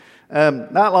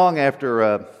Not long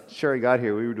after Sherry got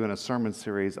here, we were doing a sermon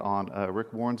series on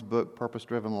Rick Warren's book, Purpose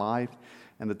Driven Life,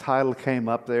 and the title came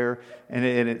up there, and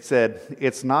it said,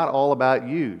 "It's not all about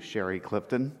you, Sherry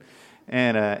Clifton."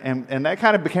 And that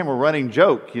kind of became a running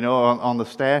joke, on the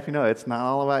staff. It's not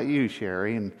all about you,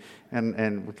 Sherry,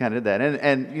 and we kind of did that.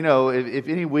 And if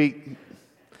any week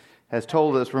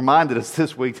has reminded us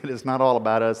this week that it's not all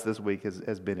about us, this week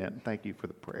has been it. Thank you for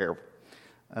the prayer.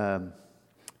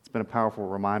 It's been a powerful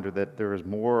reminder that there is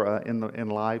more in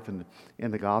life and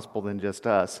in the gospel than just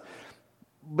us.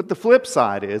 But the flip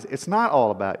side is, it's not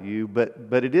all about you,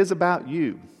 but it is about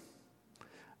you.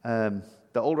 The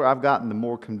older I've gotten, the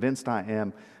more convinced I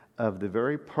am of the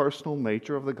very personal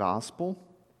nature of the gospel.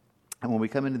 And when we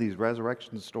come into these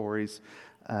resurrection stories,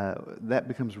 that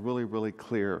becomes really, really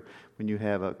clear when you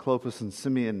have Clopas and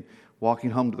Simeon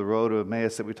walking home to the road of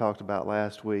Emmaus that we talked about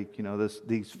last week.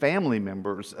 These family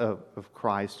members of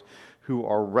Christ who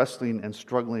are wrestling and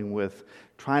struggling with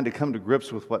trying to come to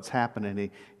grips with what's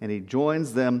happened. And he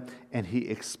joins them and he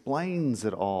explains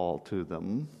it all to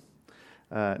them.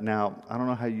 Now, I don't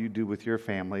know how you do with your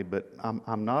family, but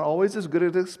I'm not always as good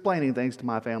at explaining things to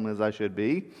my family as I should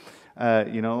be.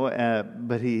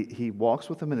 But he walks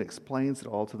with them and explains it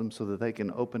all to them so that they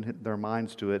can open their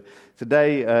minds to it.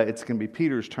 Today, it's going to be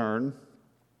Peter's turn.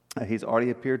 He's already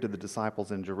appeared to the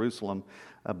disciples in Jerusalem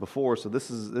before, so this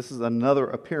is another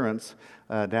appearance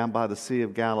down by the Sea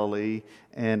of Galilee,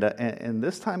 and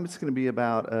this time it's going to be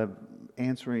about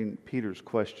answering Peter's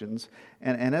questions.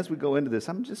 And as we go into this,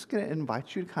 I'm just going to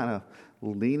invite you to kind of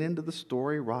lean into the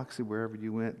story. Roxy, wherever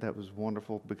you went, that was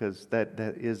wonderful, because that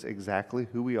is exactly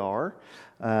who we are,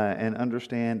 and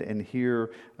understand and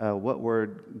hear what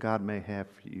word God may have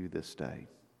for you this day.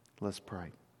 Let's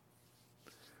pray.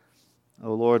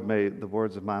 Oh Lord, may the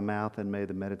words of my mouth and may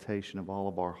the meditation of all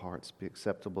of our hearts be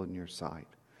acceptable in your sight.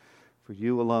 For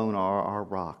you alone are our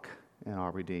rock and our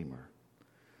Redeemer.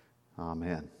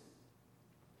 Amen.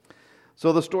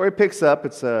 So the story picks up.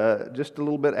 It's just a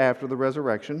little bit after the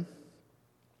resurrection.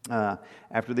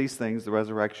 After these things, the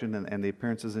resurrection and the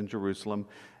appearances in Jerusalem,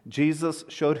 Jesus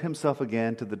showed himself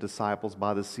again to the disciples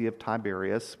by the Sea of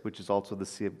Tiberias, which is also the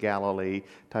Sea of Galilee.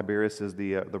 Tiberias is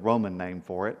the Roman name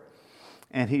for it.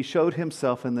 And he showed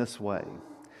himself in this way.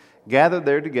 Gathered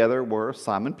there together were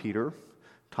Simon Peter,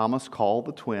 Thomas called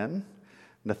the twin,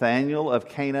 Nathanael of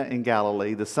Cana in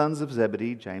Galilee, the sons of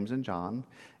Zebedee, James and John,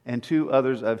 and two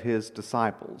others of his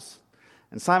disciples.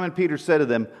 And Simon Peter said to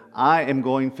them, "I am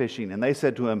going fishing." And they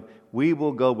said to him, "We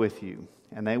will go with you."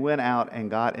 And they went out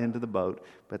and got into the boat,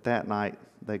 but that night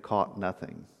they caught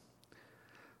nothing.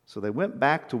 So they went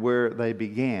back to where they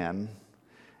began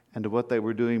and to what they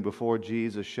were doing before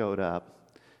Jesus showed up,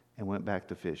 and went back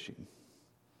to fishing.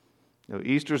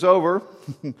 Easter's over.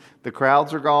 The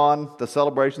crowds are gone. The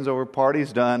celebration's over.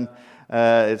 Party's done.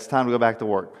 It's time to go back to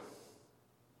work.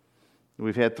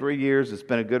 We've had 3 years. It's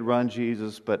been a good run,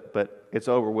 Jesus, but it's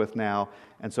over with now.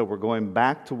 And so we're going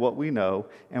back to what we know,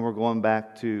 and we're going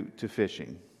back to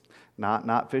fishing.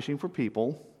 Not fishing for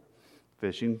people,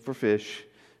 fishing for fish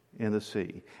in the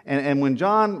sea. And when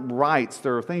John writes,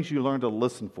 there are things you learn to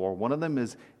listen for. One of them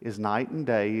is night and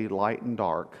day, light and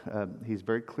dark. He's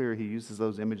very clear. He uses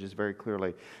those images very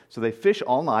clearly. So they fish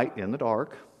all night in the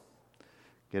dark.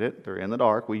 Get it? They're in the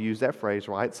dark. We use that phrase,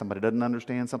 right? Somebody doesn't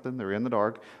understand something, they're in the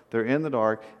dark. They're in the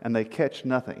dark, and they catch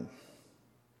nothing.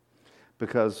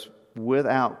 Because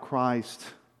without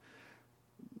Christ,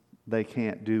 they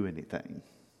can't do anything.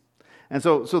 And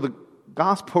so the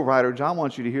gospel writer, John,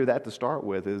 wants you to hear that to start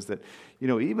with, is that,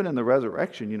 even in the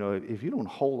resurrection, if you don't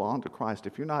hold on to Christ,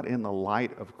 if you're not in the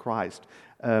light of Christ,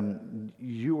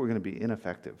 you are going to be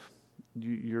ineffective.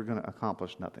 You're going to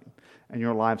accomplish nothing. And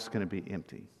your life's going to be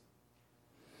empty.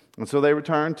 And so they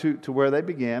returned to where they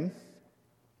began.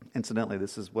 Incidentally,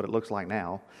 this is what it looks like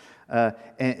now.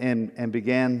 And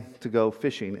began to go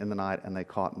fishing in the night, and they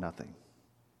caught nothing.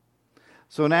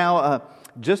 So now,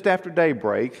 just after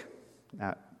daybreak,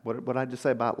 what did I just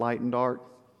say about light and dark?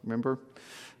 Remember?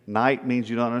 Night means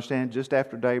you don't understand. Just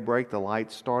after daybreak, the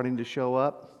light's starting to show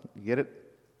up. You get it?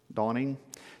 Dawning.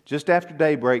 Just after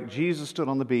daybreak, Jesus stood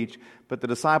on the beach, but the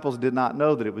disciples did not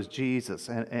know that it was Jesus.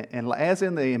 And as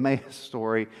in the Emmaus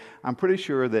story, I'm pretty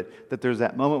sure that there's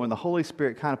that moment when the Holy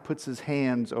Spirit kind of puts his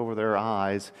hands over their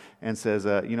eyes and says,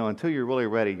 until you're really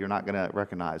ready, you're not going to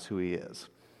recognize who he is.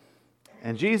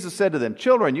 And Jesus said to them,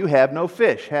 "Children, you have no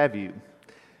fish, have you?"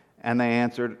 And they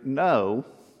answered, "No,"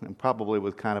 and probably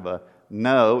with kind of a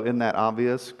no, isn't that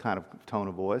obvious kind of tone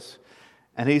of voice.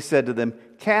 And he said to them,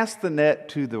 "Cast the net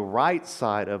to the right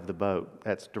side of the boat."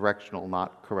 That's directional,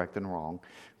 not correct and wrong.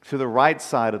 to the right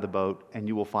side of the boat, and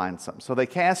you will find some. So they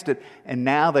cast it, and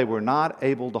now they were not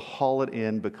able to haul it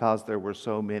in because there were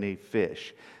so many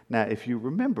fish. Now, if you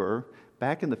remember,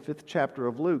 back in the 5th chapter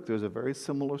of Luke, there's a very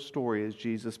similar story as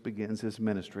Jesus begins his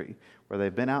ministry, where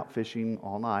they've been out fishing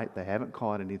all night. They haven't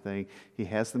caught anything. He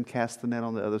has them cast the net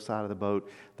on the other side of the boat.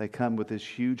 They come with this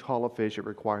huge haul of fish. It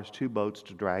requires 2 boats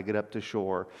to drag it up to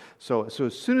shore. So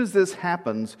as soon as this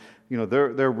happens,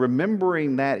 they're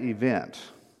remembering that event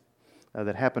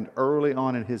that happened early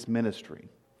on in his ministry.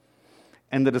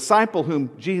 And the disciple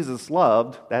whom Jesus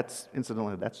loved, that's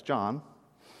John.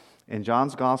 In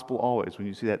John's gospel, always, when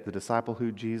you see that, the disciple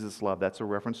who Jesus loved, that's a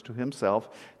reference to himself.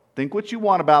 Think what you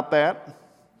want about that.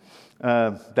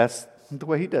 That's the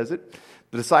way he does it.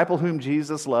 The disciple whom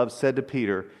Jesus loved said to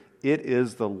Peter, "It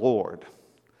is the Lord."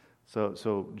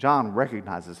 So John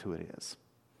recognizes who it is.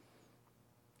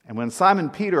 And when Simon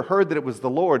Peter heard that it was the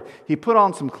Lord, he put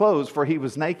on some clothes, for he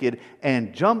was naked,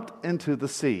 and jumped into the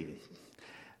sea.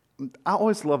 I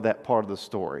always love that part of the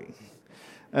story.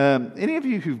 Any of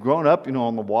you who've grown up,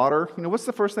 on the water, what's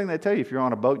the first thing they tell you? If you're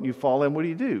on a boat and you fall in, what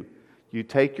do? You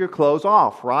take your clothes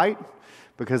off, right?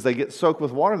 Because they get soaked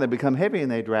with water and they become heavy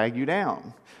and they drag you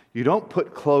down. You don't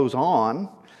put clothes on.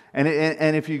 And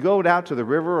if you go out to the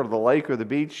river or the lake or the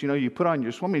beach, you put on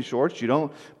your swimming shorts. You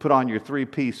don't put on your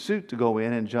 3-piece suit to go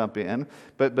in and jump in.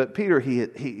 But Peter,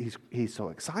 he's so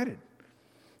excited.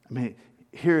 I mean,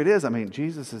 here it is. I mean,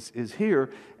 Jesus is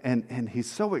here, and he's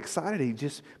so excited. He's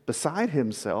just beside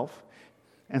himself.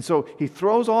 And so he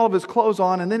throws all of his clothes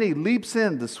on, and then he leaps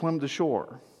in to swim to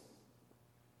shore.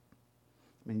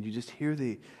 I mean, you just hear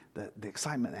the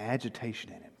excitement and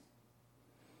agitation in him.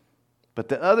 But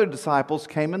the other disciples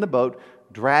came in the boat,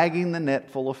 dragging the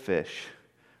net full of fish,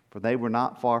 for they were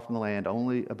not far from the land,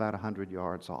 only about 100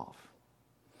 yards off.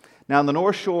 Now, on the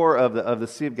north shore of the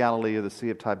Sea of Galilee, or the Sea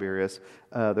of Tiberias,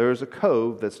 there's a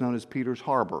cove that's known as Peter's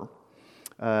Harbor.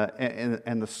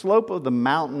 And the slope of the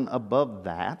mountain above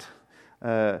that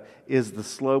is the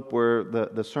slope where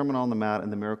the Sermon on the Mount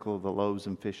and the miracle of the loaves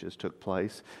and fishes took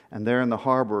place. And there in the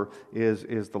harbor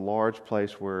is the large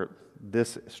place where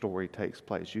this story takes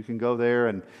place. You can go there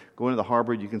and go into the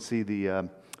harbor. You can see the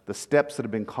steps that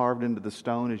have been carved into the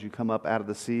stone as you come up out of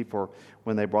the sea for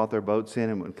when they brought their boats in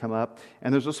and would come up.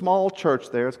 And there's a small church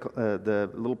there. It's,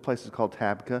 the little place is called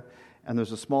Tabitha. And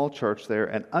there's a small church there.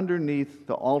 And underneath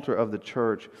the altar of the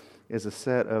church is a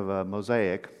set of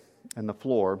mosaic in the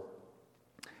floor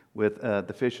with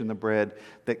the fish and the bread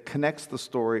that connects the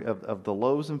story of the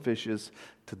loaves and fishes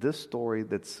to this story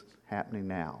that's happening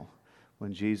now,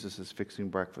 when Jesus is fixing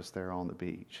breakfast there on the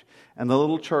beach. And the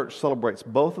little church celebrates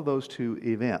both of those two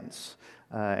events.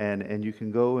 And you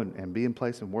can go and be in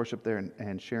place and worship there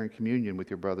and share in communion with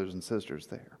your brothers and sisters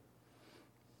there.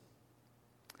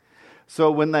 So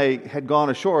when they had gone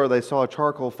ashore, they saw a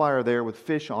charcoal fire there with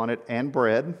fish on it and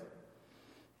bread.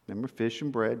 Remember, fish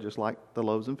and bread, just like the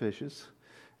loaves and fishes.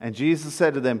 And Jesus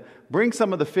said to them, "Bring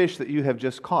some of the fish that you have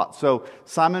just caught." So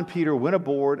Simon Peter went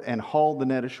aboard and hauled the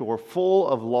net ashore full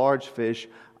of large fish,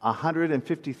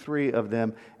 153 of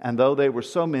them. And though they were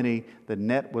so many, the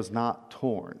net was not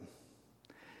torn.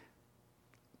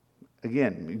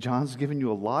 Again, John's giving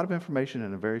you a lot of information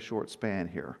in a very short span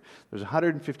here. There's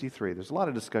 153. There's a lot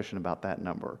of discussion about that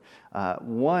number.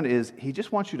 One is he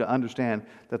just wants you to understand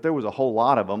that there was a whole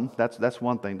lot of them. That's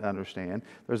one thing to understand.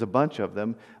 There's a bunch of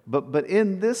them. But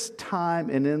in this time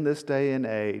and in this day and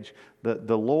age,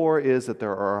 the lore is that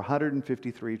there are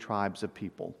 153 tribes of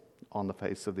people on the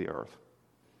face of the earth.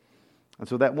 And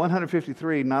so that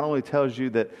 153 not only tells you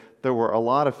that there were a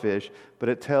lot of fish, but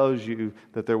it tells you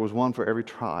that there was one for every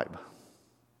tribe.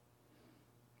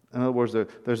 In other words,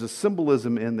 there's a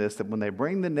symbolism in this that when they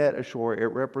bring the net ashore, it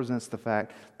represents the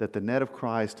fact that the net of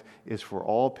Christ is for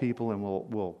all people and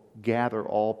will gather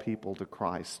all people to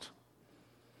Christ.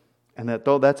 And that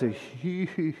though that's a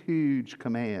huge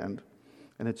command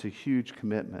and it's a huge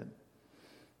commitment,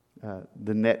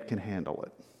 the net can handle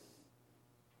it.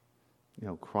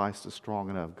 Christ is strong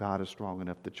enough, God is strong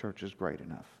enough, the church is great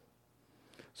enough.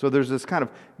 So there's this kind of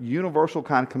universal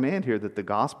kind of command here that the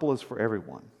gospel is for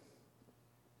everyone.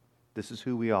 This is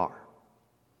who we are.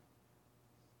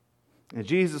 And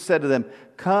Jesus said to them,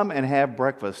 "Come and have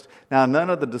breakfast." Now, none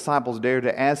of the disciples dared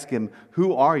to ask him,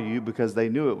 "Who are you?" because they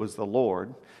knew it was the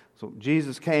Lord. So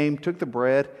Jesus came, took the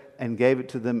bread, and gave it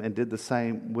to them and did the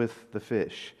same with the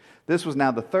fish. This was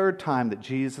now the third time that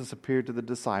Jesus appeared to the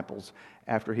disciples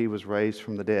after he was raised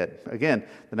from the dead. Again,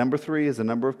 the number 3 is a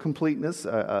number of completeness,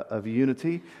 of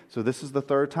unity. So this is the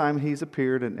third time he's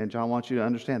appeared, and John wants you to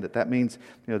understand that. That means,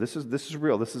 this is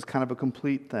real. This is kind of a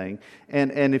complete thing.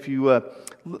 And if you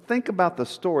think about the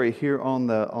story here on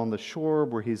the shore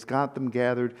where he's got them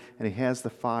gathered and he has the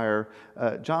fire,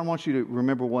 John wants you to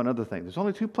remember one other thing. There's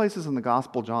only 2 places in the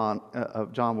Gospel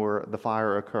of John where the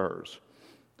fire occurs.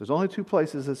 There's only 2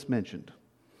 places it's mentioned.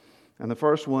 And the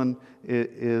first one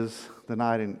is the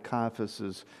night in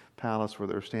Caiaphas' palace where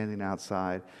they're standing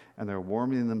outside and they're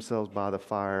warming themselves by the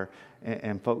fire,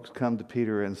 and folks come to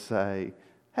Peter and say,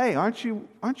 "Hey, aren't you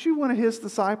one of his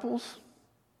disciples?"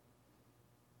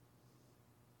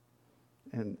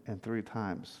 And 3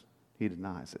 times he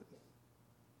denies it.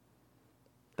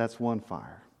 That's one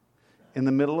fire. In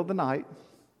the middle of the night,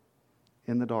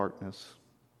 in the darkness,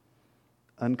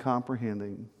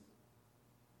 uncomprehending,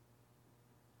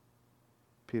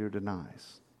 Peter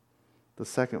denies. The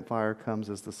second fire comes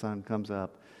as the sun comes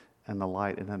up and the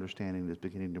light and understanding is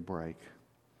beginning to break.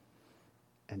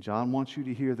 And John wants you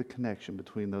to hear the connection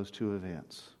between those 2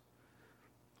 events.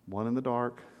 One in the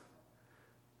dark,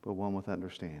 but one with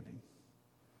understanding.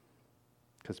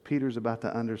 Because Peter's about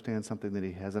to understand something that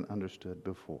he hasn't understood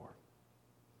before.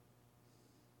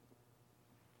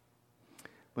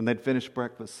 When they'd finished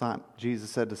breakfast, Jesus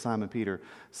said to Simon Peter,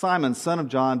 "Simon, son of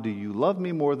John, do you love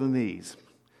me more than these?"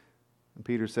 And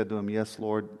Peter said to him, "Yes,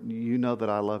 Lord, you know that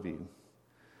I love you."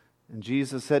 And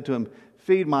Jesus said to him,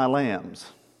 "Feed my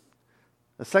lambs."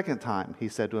 A second time he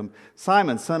said to him,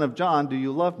 "Simon, son of John, do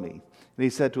you love me?" And he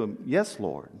said to him, "Yes,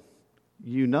 Lord,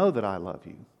 you know that I love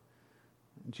you."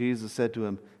 And Jesus said to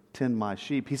him, "Tend my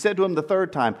sheep." He said to him the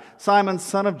third time, "Simon,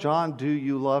 son of John, do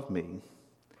you love me?"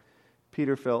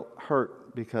 Peter felt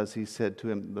hurt because he said to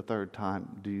him the third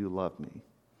time, "Do you love me?"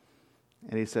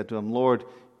 And he said to him, "Lord,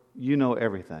 you know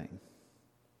everything.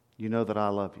 You know that I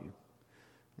love you."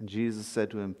 And Jesus said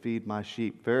to him, "Feed my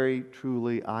sheep. Very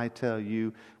truly, I tell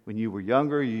you, when you were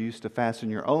younger, you used to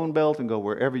fasten your own belt and go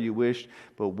wherever you wished.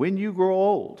 But when you grow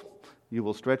old, you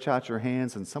will stretch out your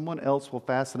hands, and someone else will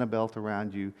fasten a belt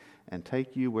around you and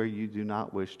take you where you do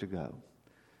not wish to go."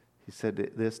 He said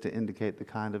this to indicate the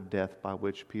kind of death by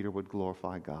which Peter would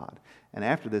glorify God. And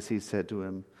after this, he said to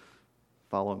him,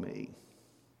 "Follow me."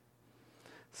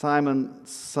 "Simon,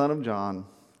 son of John,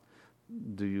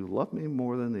 do you love me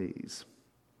more than these?"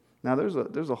 Now, there's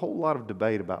a whole lot of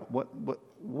debate about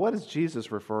what is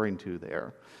Jesus referring to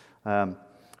there.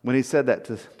 When he said that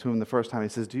to him the first time, he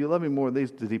says, "Do you love me more than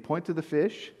these?" Did he point to the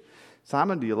fish?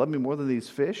 "Simon, do you love me more than these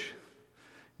fish?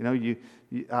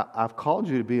 I've called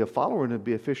you to be a follower and to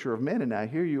be a fisher of men, and now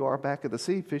here you are back at the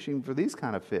sea fishing for these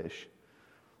kind of fish.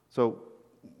 So,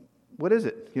 what is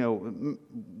it?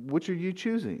 Which are you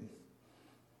choosing?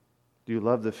 Do you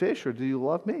love the fish or do you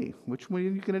love me? Which one are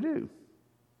you going to do?"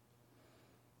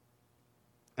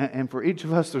 And for each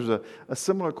of us, there's a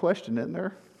similar question, isn't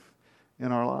there,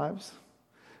 in our lives?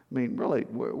 I mean, really,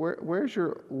 where's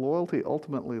your loyalty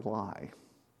ultimately lie? I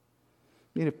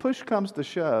mean, if push comes to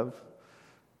shove,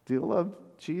 do you love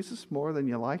Jesus more than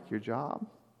you like your job?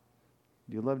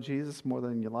 Do you love Jesus more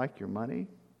than you like your money?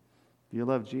 Do you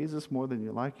love Jesus more than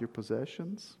you like your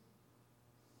possessions?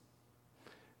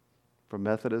 For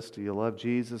Methodists, do you love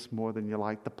Jesus more than you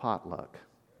like the potluck?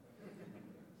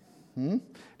 Do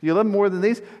you love me more than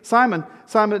these? Simon,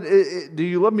 do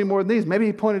you love me more than these? Maybe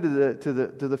he pointed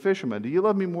to the fishermen. Do you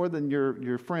love me more than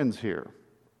your friends here?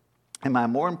 Am I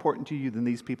more important to you than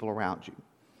these people around you?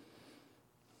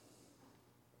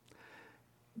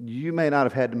 You may not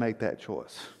have had to make that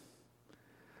choice,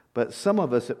 but some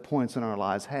of us at points in our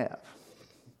lives have,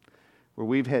 where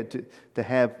we've had to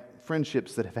have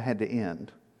friendships that have had to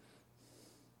end,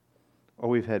 or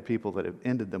we've had people that have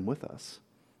ended them with us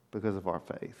because of our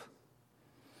faith.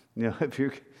 If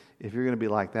you're going to be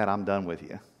like that, I'm done with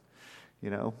you.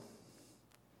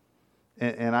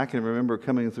 And I can remember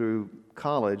coming through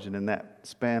college, and in that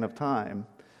span of time,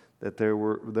 that there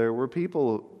were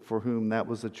people for whom that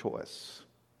was a choice.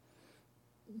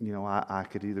 I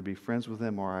could either be friends with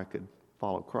them or I could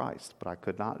follow Christ, but I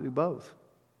could not do both.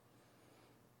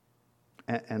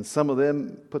 And some of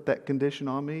them put that condition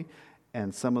on me,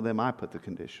 and some of them I put the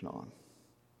condition on.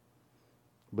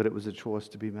 But it was a choice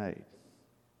to be made.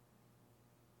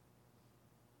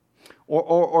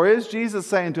 Or is Jesus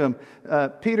saying to him,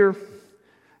 "Peter,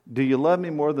 do you love me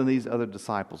more than these other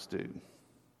disciples do?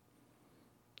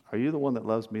 Are you the one that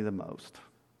loves me the most?"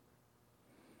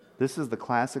 This is the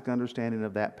classic understanding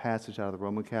of that passage out of the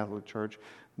Roman Catholic Church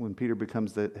when Peter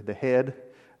becomes the head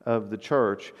of the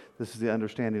church, this is the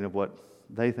understanding of what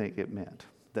they think it meant.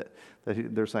 That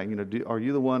they're saying, are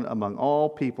you the one among all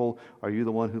people? Are you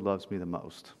the one who loves me the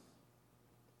most?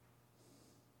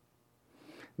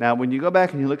 Now, when you go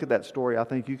back and you look at that story, I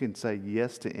think you can say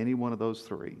yes to any one of those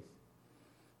three.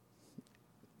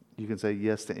 You can say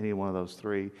yes to any one of those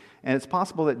three. And it's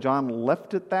possible that John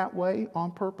left it that way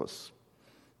on purpose.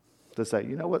 To say,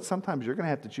 you know what, sometimes you're going to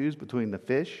have to choose between the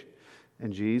fish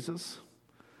and Jesus.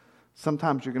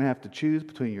 Sometimes you're going to have to choose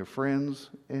between your friends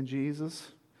and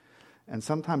Jesus. And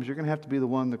sometimes you're going to have to be the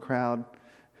one in the crowd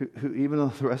who, even though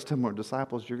the rest of them are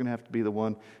disciples, you're going to have to be the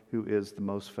one who is the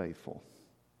most faithful.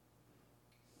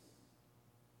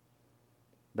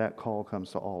 That call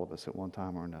comes to all of us at one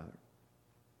time or another.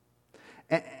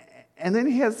 And then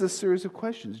he has this series of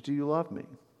questions. Do you love me?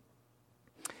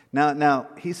 Now,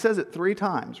 he says it 3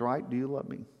 times, right? Do you love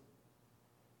me?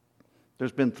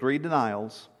 There's been 3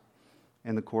 denials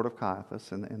in the court of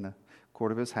Caiaphas, in the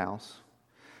court of his house.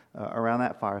 Around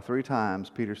that fire, 3 times,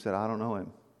 Peter said, I don't know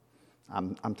him.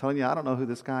 I'm telling you, I don't know who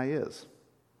this guy is.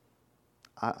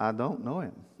 I don't know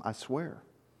him. I swear.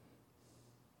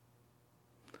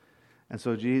 And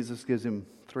so Jesus gives him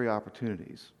 3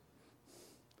 opportunities.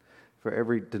 For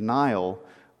every denial,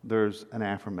 there's an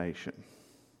affirmation.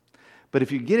 But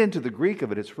if you get into the Greek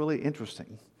of it, it's really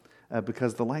interesting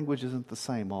because the language isn't the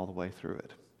same all the way through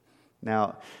it.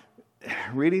 Now,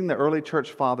 reading the early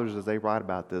church fathers as they write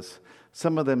about this,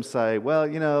 some of them say,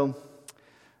 well,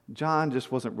 John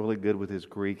just wasn't really good with his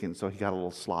Greek, and so he got a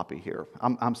little sloppy here.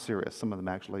 I'm serious. Some of them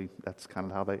actually, that's kind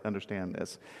of how they understand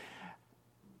this.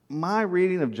 My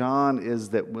reading of John is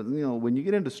that when you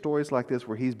get into stories like this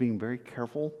where he's being very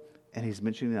careful and he's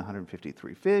mentioning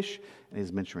 153 fish and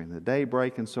he's mentioning the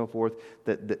daybreak and so forth,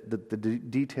 that the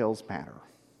details matter.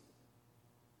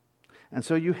 And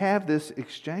so you have this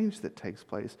exchange that takes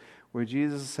place where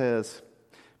Jesus says,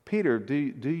 Peter, do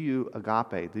you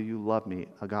agape, do you love me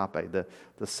agape, the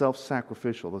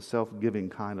self-sacrificial, the self-giving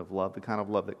kind of love, the kind of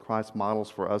love that Christ models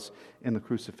for us in the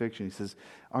crucifixion. He says,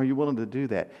 are you willing to do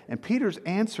that? And Peter's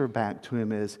answer back to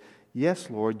him is, yes,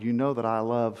 Lord, you know that I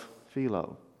love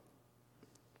philo,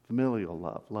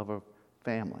 familial love of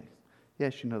family.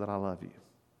 Yes, you know that I love you.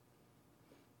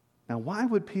 Now, why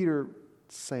would Peter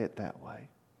say it that way?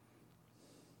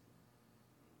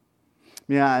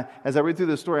 Yeah, as I read through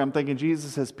this story, I'm thinking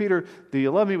Jesus says, Peter, do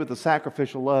you love me with the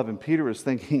sacrificial love? And Peter is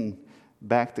thinking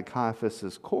back to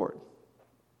Caiaphas' court,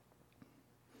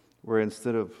 where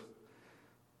instead of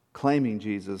claiming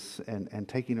Jesus and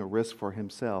taking a risk for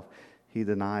himself, he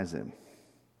denies him.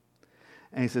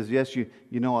 And he says, yes, you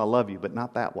know I love you, but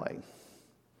not that way.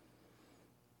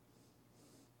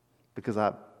 Because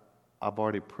I've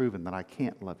already proven that I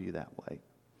can't love you that way,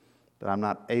 that I'm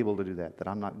not able to do that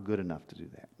I'm not good enough to do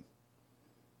that.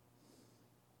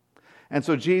 And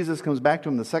so Jesus comes back to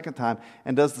him the second time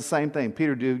and does the same thing.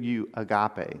 Peter, do you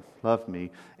agape, love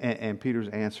me? And Peter's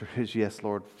answer is, yes,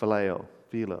 Lord, philo,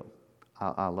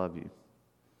 I love you.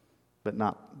 But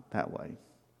not that way.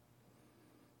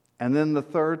 And then the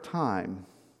third time,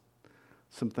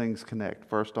 some things connect.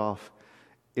 First off,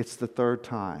 it's the third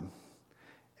time.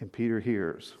 And Peter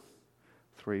hears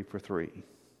 3 for 3.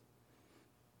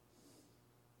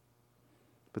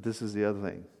 But this is the other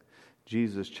thing.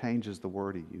 Jesus changes the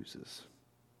word he uses.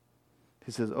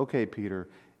 He says, okay, Peter,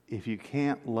 if you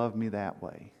can't love me that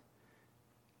way,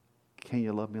 can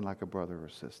you love me like a brother or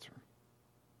sister?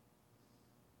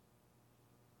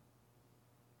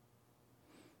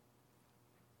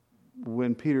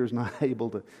 When Peter's not able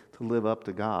to live up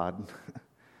to God,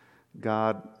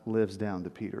 God lives down to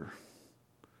Peter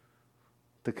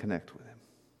to connect with him.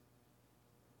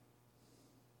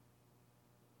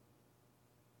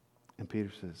 And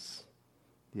Peter says,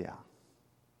 yeah,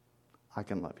 I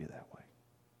can love you that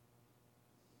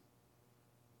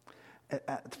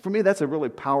way. For me, that's a really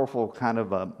powerful kind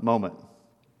of a moment.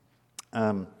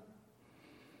 I don't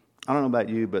know about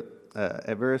you, but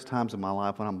at various times in my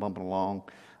life when I'm bumping along,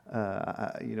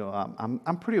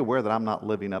 I'm pretty aware that I'm not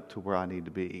living up to where I need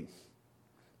to be.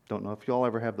 Don't know if y'all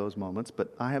ever have those moments,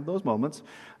 but I have those moments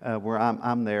where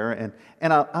I'm there, and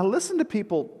I listen to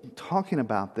people talking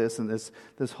about this and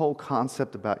this whole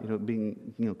concept about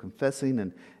being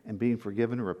confessing and being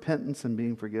forgiven, or repentance and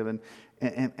being forgiven,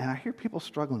 and I hear people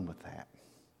struggling with that.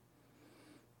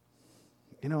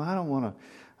 I don't want to.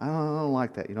 I don't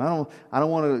like that. I don't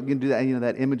want to do that.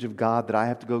 That image of God that I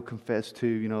have to go confess to.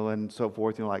 And so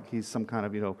forth. Like He's some kind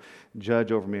of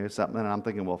judge over me or something. And I'm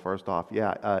thinking, well, first off,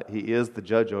 He is the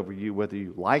judge over you, whether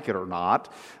you like it or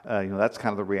not. That's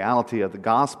kind of the reality of the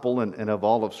gospel and of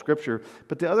all of Scripture.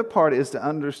 But the other part is to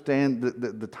understand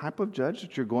the type of judge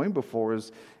that you're going before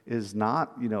is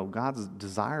not. God's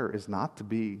desire is not to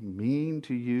be mean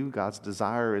to you. God's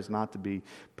desire is not to be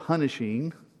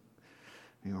punishing.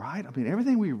 Right?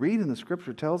 Everything we read in the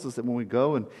Scripture tells us that when we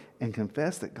go and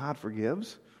confess that God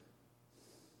forgives,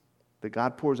 that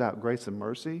God pours out grace and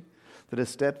mercy, that His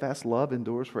steadfast love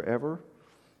endures forever,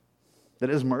 that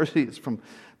His mercy is from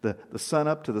the sun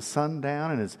up to the sundown,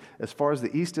 and as far as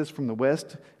the east is from the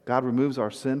west, God removes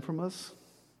our sin from us.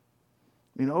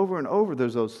 Over and over,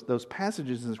 there's those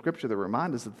passages in Scripture that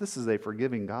remind us that this is a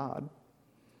forgiving God.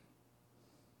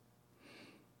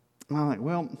 And I'm like,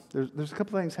 well, there's a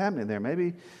couple things happening there.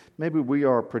 Maybe we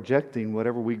are projecting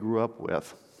whatever we grew up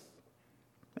with.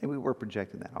 Maybe we're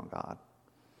projecting that on God.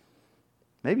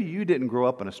 Maybe you didn't grow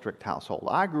up in a strict household.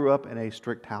 I grew up in a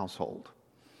strict household.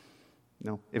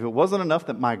 If it wasn't enough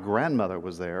that my grandmother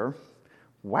was there,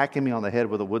 whacking me on the head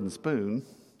with a wooden spoon,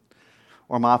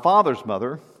 or my father's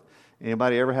mother,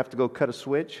 anybody ever have to go cut a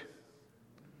switch?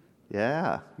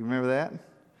 Yeah, you remember that?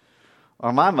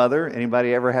 Or my mother,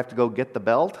 anybody ever have to go get the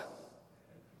belt?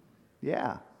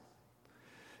 Yeah.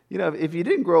 If you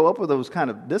didn't grow up with those kind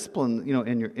of discipline,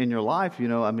 in your life,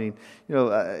 maybe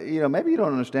you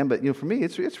don't understand, but for me,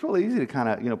 it's really easy to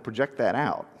kind of, project that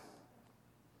out.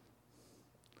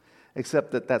 Except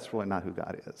that that's really not who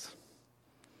God is.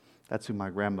 That's who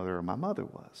my grandmother or my mother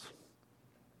was.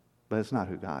 But it's not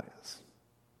who God is.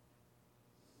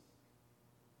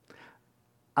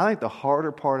 I think the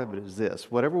harder part of it is this.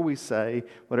 Whatever we say,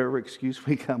 whatever excuse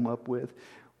we come up with,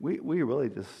 we really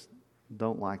just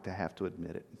don't like to have to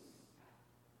admit it.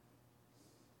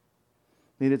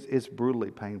 It's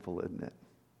brutally painful, isn't it?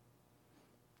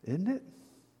 Isn't it?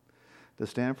 To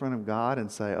stand in front of God and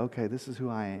say, okay, this is who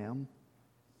I am.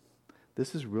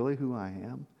 This is really who I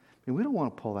am. We don't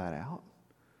want to pull that out.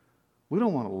 We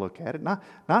don't want to look at it.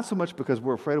 Not so much because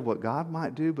we're afraid of what God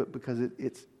might do, but because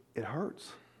it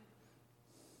hurts.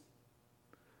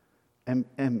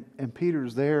 And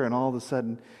Peter's there, and all of a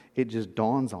sudden, it just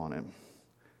dawns on him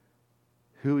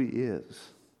who he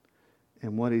is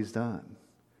and what he's done.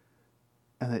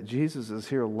 And that Jesus is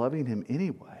here loving him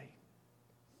anyway.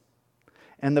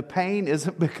 And the pain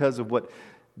isn't because of what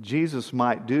Jesus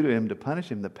might do to him to punish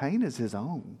him. The pain is his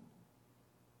own.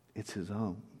 It's his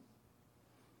own.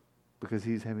 Because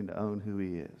he's having to own who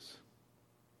he is.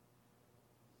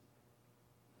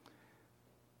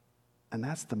 And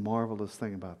that's the marvelous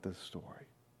thing about this story.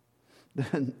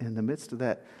 In the midst of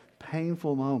that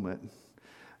painful moment,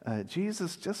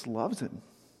 Jesus just loves him.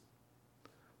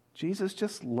 Jesus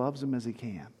just loves him as he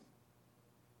can.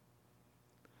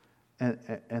 And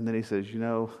then he says,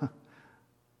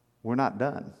 we're not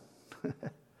done.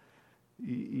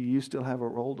 You still have a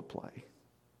role to play.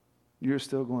 You're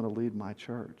still going to lead my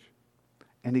church.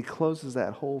 And he closes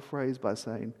that whole phrase by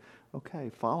saying,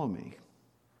 okay, follow me.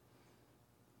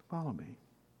 Follow me.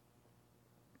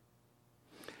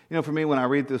 For me, when I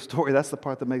read this story, that's the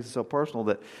part that makes it so personal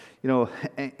that,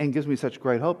 and gives me such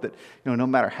great hope that, no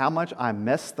matter how much I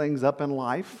mess things up in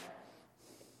life,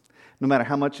 no matter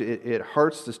how much it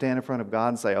hurts to stand in front of God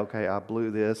and say, okay, I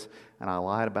blew this, and I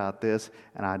lied about this,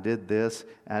 and I did this,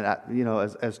 and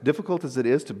as difficult as it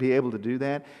is to be able to do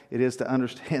that, it is to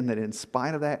understand that in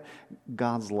spite of that,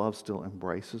 God's love still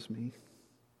embraces me.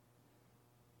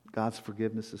 God's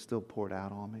forgiveness is still poured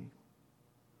out on me.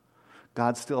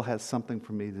 God still has something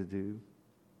for me to do.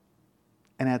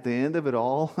 And at the end of it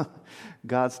all,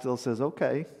 God still says,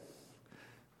 okay,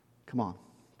 come on,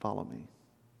 follow me.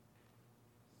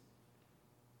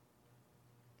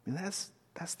 And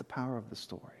that's the power of the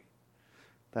story.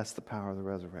 That's the power of the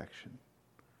resurrection.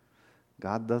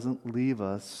 God doesn't leave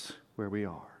us where we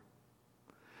are.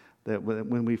 That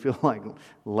when we feel like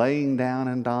laying down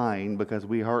and dying because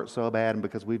we hurt so bad and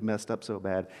because we've messed up so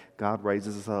bad, God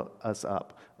raises us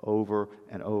up over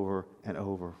and over and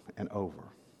over and over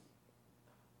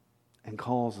and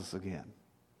calls us again.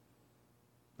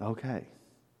 Okay,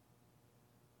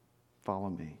 follow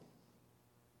me.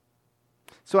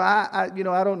 So I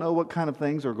don't know what kind of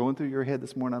things are going through your head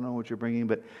this morning. I don't know what you're bringing,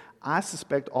 but I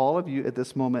suspect all of you at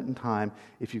this moment in time,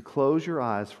 if you close your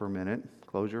eyes for a minute,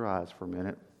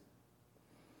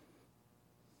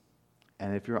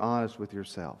 and if you're honest with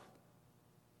yourself,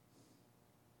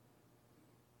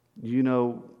 you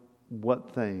know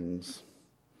what things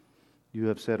you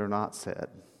have said or not said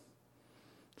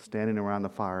standing around the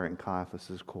fire in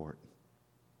Caiaphas' court.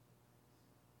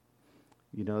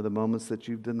 You know the moments that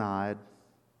you've denied,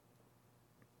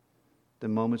 the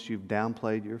moments you've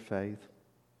downplayed your faith,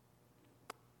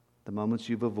 the moments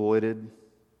you've avoided.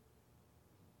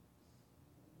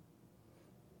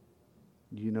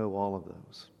 You know all of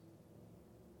those.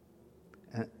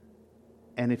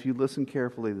 And if you listen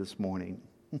carefully this morning,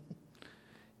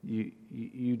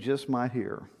 you just might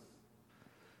hear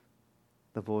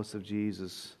the voice of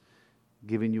Jesus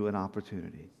giving you an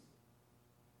opportunity.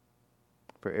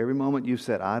 For every moment you've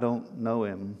said, I don't know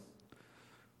him,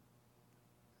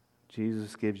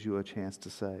 Jesus gives you a chance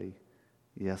to say,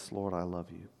 yes, Lord, I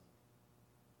love you.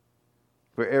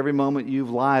 For every moment you've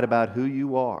lied about who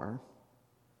you are,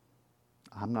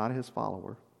 I'm not his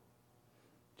follower,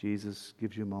 Jesus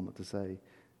gives you a moment to say,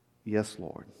 yes,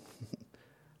 Lord,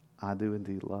 I do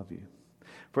indeed love you.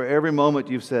 For every moment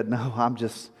you've said, no,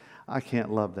 I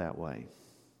can't love that way,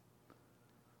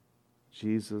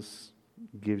 Jesus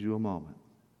gives you a moment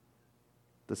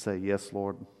to say, yes,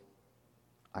 Lord,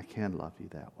 I can love you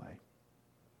that way.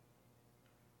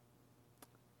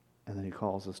 And then he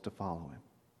calls us to follow him.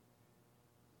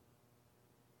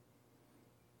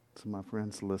 So my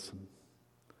friends, listen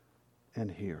and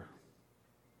hear.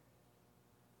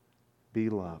 Be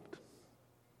loved.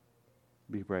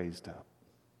 Be raised up.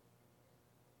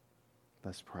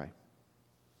 Let's pray.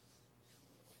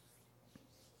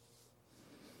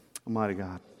 Almighty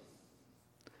God,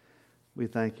 we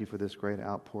thank you for this great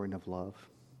outpouring of love,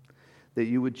 that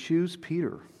you would choose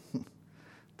Peter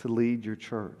to lead your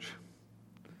church,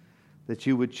 that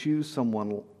you would choose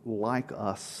someone like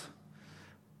us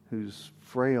who's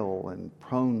frail and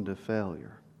prone to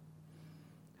failure,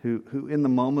 who in the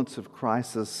moments of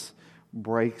crisis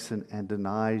breaks and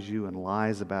denies you and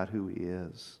lies about who he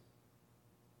is,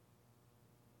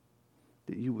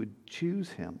 that you would choose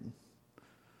him,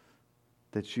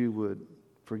 that you would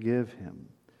forgive him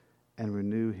and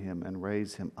renew him and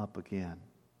raise him up again,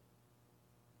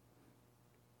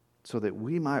 so that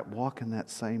we might walk in that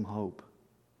same hope,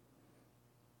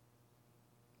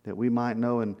 that we might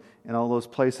know in all those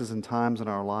places and times in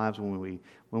our lives when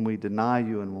we deny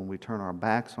you and when we turn our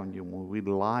backs on you, when we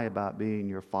lie about being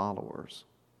your followers,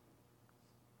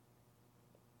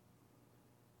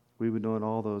 we would know in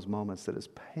all those moments that as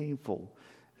painful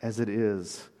as it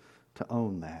is to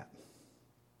own that,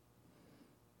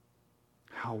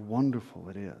 how wonderful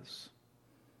it is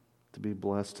to be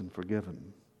blessed and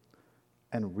forgiven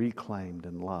and reclaimed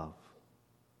in love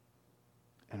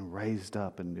and raised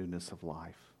up in newness of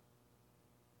life.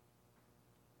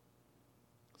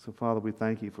 So, Father, we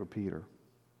thank you for Peter.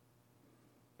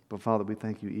 But, Father, we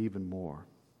thank you even more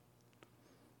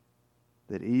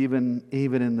that even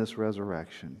in this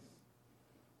resurrection,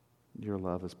 your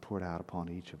love is poured out upon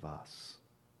each of us.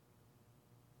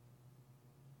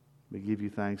 We give you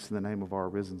thanks in the name of our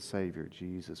risen Savior,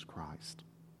 Jesus Christ.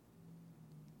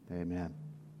 Amen.